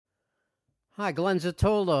Hi, Glenn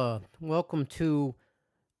Zottola. Welcome to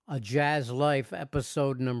A Jazz Life,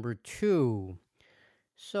 episode number 2.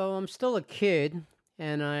 So, I'm still a kid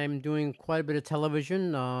and I'm doing quite a bit of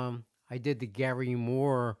television. I did the Gary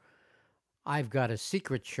Moore I've Got a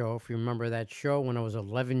Secret show, if you remember that show, when I was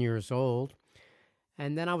 11 years old.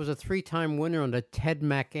 And then I was a 3-time winner on the Ted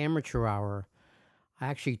Mack Amateur Hour. I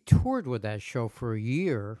actually toured with that show for a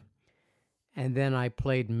year. And then I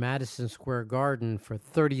played Madison Square Garden for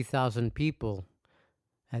 30,000 people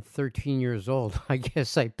at 13 years old. I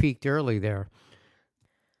guess I peaked early there.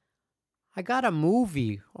 I got a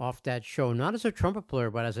movie off that show, not as a trumpet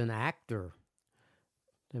player, but as an actor.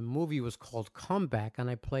 The movie was called Comeback, and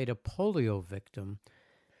I played a polio victim.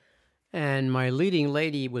 And my leading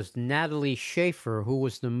lady was Natalie Schaefer, who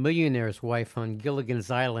was the millionaire's wife on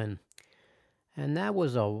Gilligan's Island. And that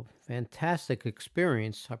was a fantastic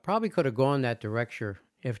experience. I probably could have gone that direction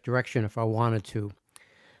if I wanted to,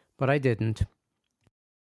 but I didn't.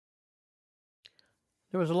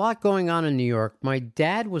 There was a lot going on in New York. My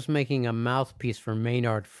dad was making a mouthpiece for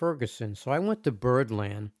Maynard Ferguson, so I went to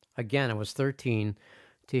Birdland. Again, I was 13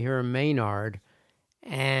 to hear Maynard,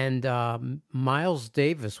 and Miles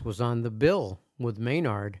Davis was on the bill with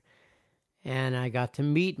Maynard, and I got to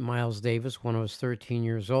meet Miles Davis when I was 13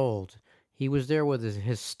 years old. He was there with his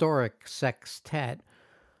historic sextet,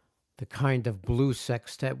 the kind of blues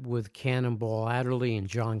sextet with Cannonball Adderley and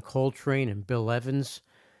John Coltrane and Bill Evans,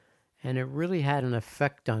 and it really had an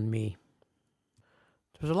effect on me.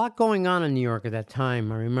 There was a lot going on in New York at that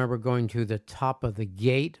time. I remember going to the top of the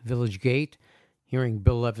gate, Village Gate, hearing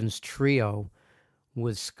Bill Evans' trio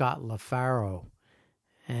with Scott LaFaro,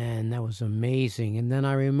 and that was amazing. And then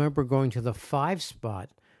I remember going to the 5 spot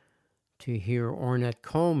to hear Ornette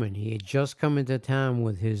Coleman. He had just come into town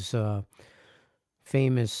with his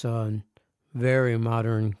famous, very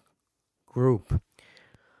modern group.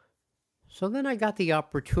 So then I got the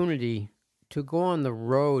opportunity to go on the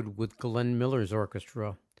road with Glenn Miller's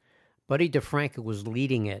orchestra. Buddy DeFranco was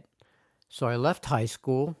leading it. So I left high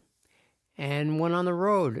school and went on the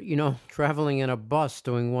road, traveling in a bus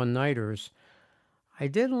doing one-nighters. I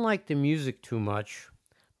didn't like the music too much,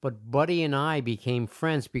 but Buddy and I became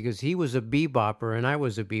friends because he was a bebopper and I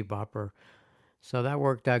was a bebopper. So that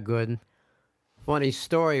worked out good. Funny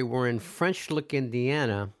story, we're in French Lick,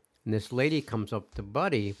 Indiana, and this lady comes up to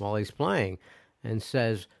Buddy while he's playing and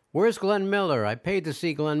says, "Where's Glenn Miller? I paid to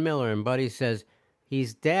see Glenn Miller." And Buddy says,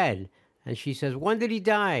 "He's dead." And she says, "When did he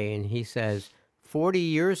die?" And he says, 40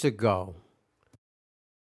 years ago.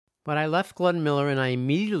 But I left Glenn Miller and I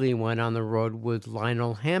immediately went on the road with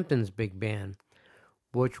Lionel Hampton's big band,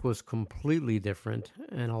 which was completely different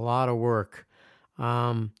and a lot of work.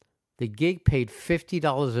 The gig paid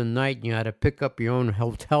 $50 a night and you had to pick up your own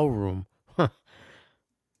hotel room.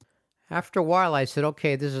 After a while, I said,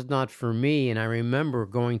 okay, this is not for me. And I remember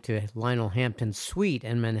going to Lionel Hampton's suite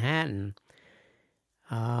in Manhattan.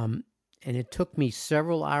 And it took me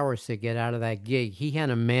several hours to get out of that gig. He had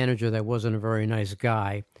a manager that wasn't a very nice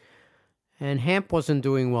guy. And Hamp wasn't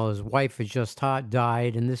doing well. His wife had just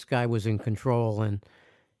died, and this guy was in control. And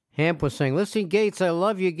Hamp was saying, "Listen, Gates, I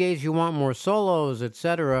love you, Gates. You want more solos,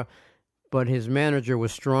 etc." But his manager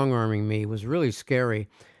was strong-arming me. It was really scary.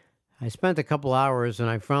 I spent a couple hours, and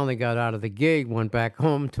I finally got out of the gig, went back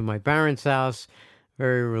home to my parents' house,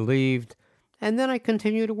 very relieved. And then I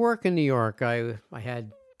continued to work in New York. I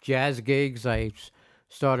had jazz gigs. I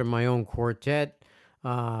started my own quartet,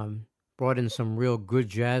 brought in some real good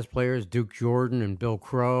jazz players, Duke Jordan and Bill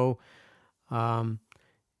Crow. And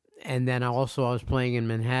then I was playing in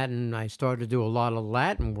Manhattan. I started to do a lot of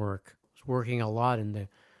Latin work. I was working a lot in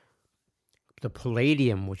the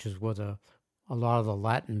Palladium, which is where a lot of the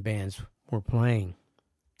Latin bands were playing.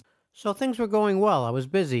 So things were going well. I was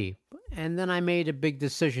busy. And then I made a big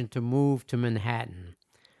decision to move to Manhattan.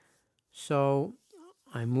 So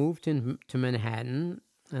I moved to Manhattan,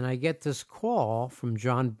 and I get this call from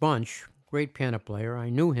John Bunch, great piano player. I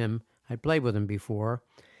knew him. I'd played with him before.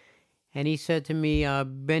 And he said to me,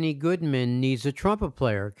 Benny Goodman needs a trumpet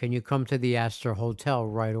player. Can you come to the Astor Hotel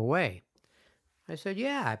right away? I said,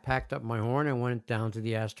 yeah. I packed up my horn and went down to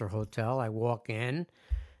the Astor Hotel. I walk in,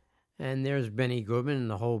 and there's Benny Goodman and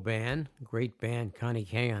the whole band. Great band, Connie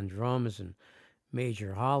Kay on drums, and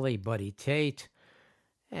Major Holly, Buddy Tate.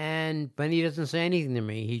 And Benny doesn't say anything to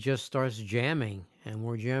me. He just starts jamming, and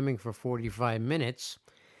we're jamming for 45 minutes.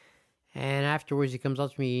 And afterwards, he comes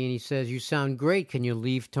up to me and he says, "You sound great. Can you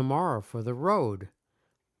leave tomorrow for the road?"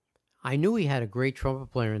 I knew he had a great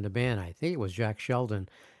trumpet player in the band. I think it was Jack Sheldon.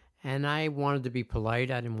 And I wanted to be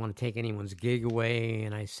polite. I didn't want to take anyone's gig away.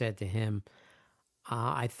 And I said to him,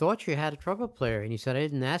 I thought you had a trumpet player. And he said, "I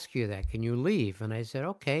didn't ask you that. Can you leave?" And I said,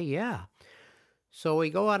 "Okay, yeah." So we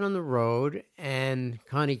go out on the road, and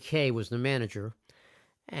Connie Kay was the manager,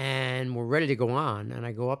 and we're ready to go on. And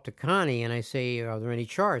I go up to Connie and I say, "Are there any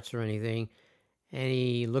charts or anything?" And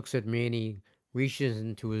he looks at me and he reaches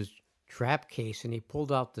into his trap case and he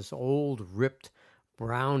pulled out this old ripped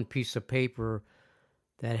brown piece of paper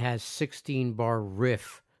that has 16-bar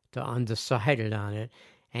riff to undecided on it.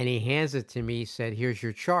 And he hands it to me. He said, "Here's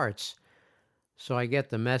your charts." So I get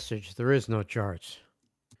the message, there is no charts.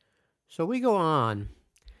 So we go on,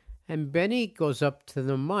 and Benny goes up to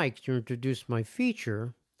the mic to introduce my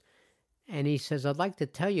feature, and he says, "I'd like to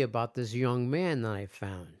tell you about this young man that I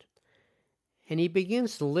found." And he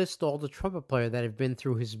begins to list all the trumpet players that have been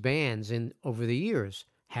through his bands over the years.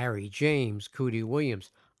 Harry James, Cootie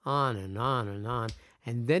Williams, on and on and on.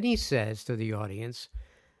 And then he says to the audience,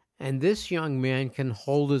 "And this young man can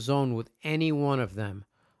hold his own with any one of them."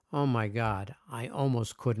 Oh my God, I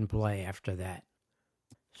almost couldn't play after that.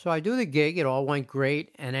 So I do the gig, it all went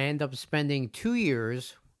great, and I end up spending 2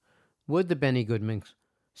 years with the Benny Goodman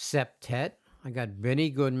septet. I got Benny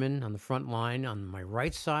Goodman on the front line on my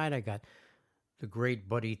right side. I got the great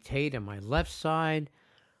Buddy Tate on my left side.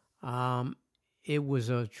 It was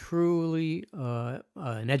a truly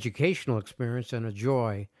an educational experience and a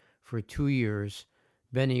joy for 2 years.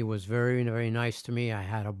 Benny was very, very nice to me. I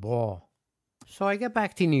had a ball. So I get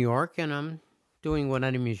back to New York, and I'm doing what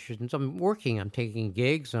any musicians. I'm working. I'm taking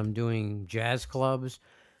gigs. I'm doing jazz clubs.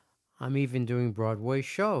 I'm even doing Broadway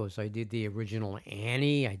shows. I did the original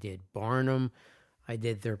Annie. I did Barnum. I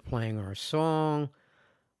did They're Playing Our Song.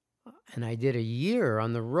 And I did a year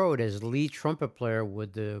on the road as lead trumpet player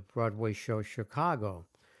with the Broadway show Chicago.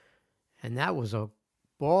 And that was a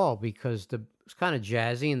ball because it was kind of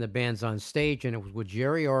jazzy and the band's on stage, and it was with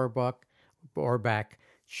Jerry Orbach,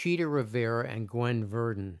 Cheetah Rivera, and Gwen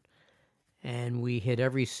Verdon. And we hit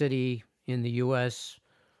every city in the U.S.,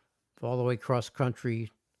 all the way cross country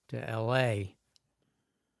to L.A.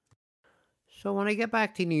 So when I get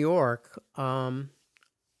back to New York, I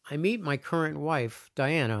meet my current wife,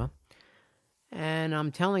 Diana, and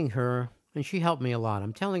I'm telling her, and she helped me a lot.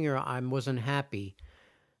 I'm telling her I wasn't happy.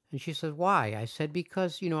 And she said, "Why?" I said,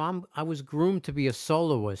 "Because, I was groomed to be a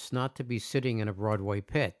soloist, not to be sitting in a Broadway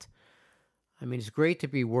pit. I mean, it's great to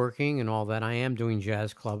be working and all that. I am doing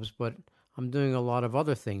jazz clubs, but I'm doing a lot of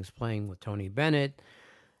other things, playing with Tony Bennett."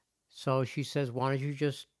 So she says, "Why don't you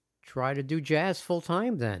just try to do jazz full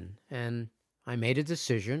time then?" And I made a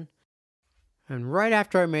decision. And right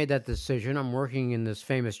after I made that decision, I'm working in this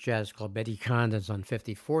famous jazz club, Eddie Condon's on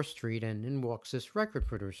 54th Street, and in walks this record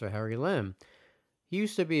producer, Harry Lim. He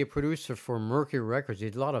used to be a producer for Mercury Records. He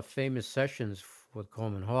did a lot of famous sessions with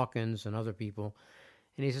Coleman Hawkins and other people.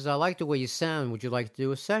 And he says, "I like the way you sound. Would you like to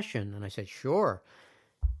do a session?" And I said, "Sure."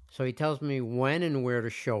 So he tells me when and where to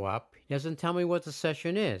show up. He doesn't tell me what the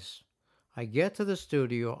session is. I get to the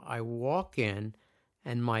studio, I walk in,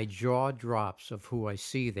 and my jaw drops of who I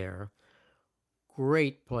see there.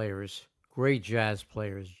 Great players, great jazz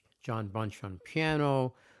players. John Bunch on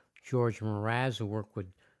piano, George Mraz, who worked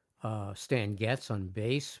with Stan Getz on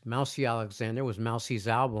bass. Mousy Alexander was Mousy's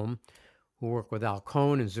album, who worked with Al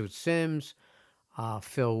Cohn and Zoot Sims.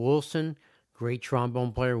 Phil Wilson, great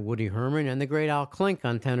trombone player, Woody Herman, and the great Al Klink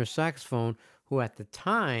on tenor saxophone, who at the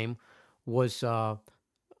time was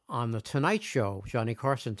on the Tonight Show, Johnny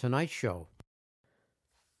Carson Tonight Show.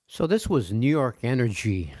 So this was New York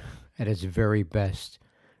energy at its very best.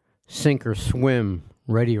 Sink or swim,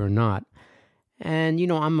 ready or not. And,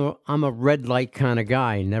 I'm a red light kind of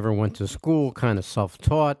guy. Never went to school, kind of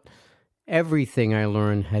self-taught. Everything I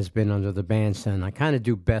learned has been under the bandstand. I kind of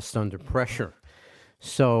do best under pressure.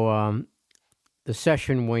 So the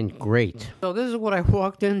session went great. So this is what I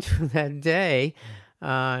walked into that day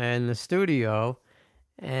in the studio.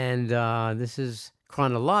 And this is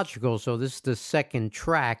chronological, so this is the second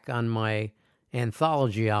track on my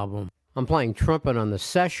anthology album. I'm playing trumpet on the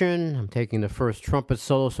session. I'm taking the first trumpet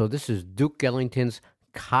solo, so this is Duke Ellington's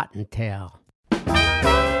Cottontail.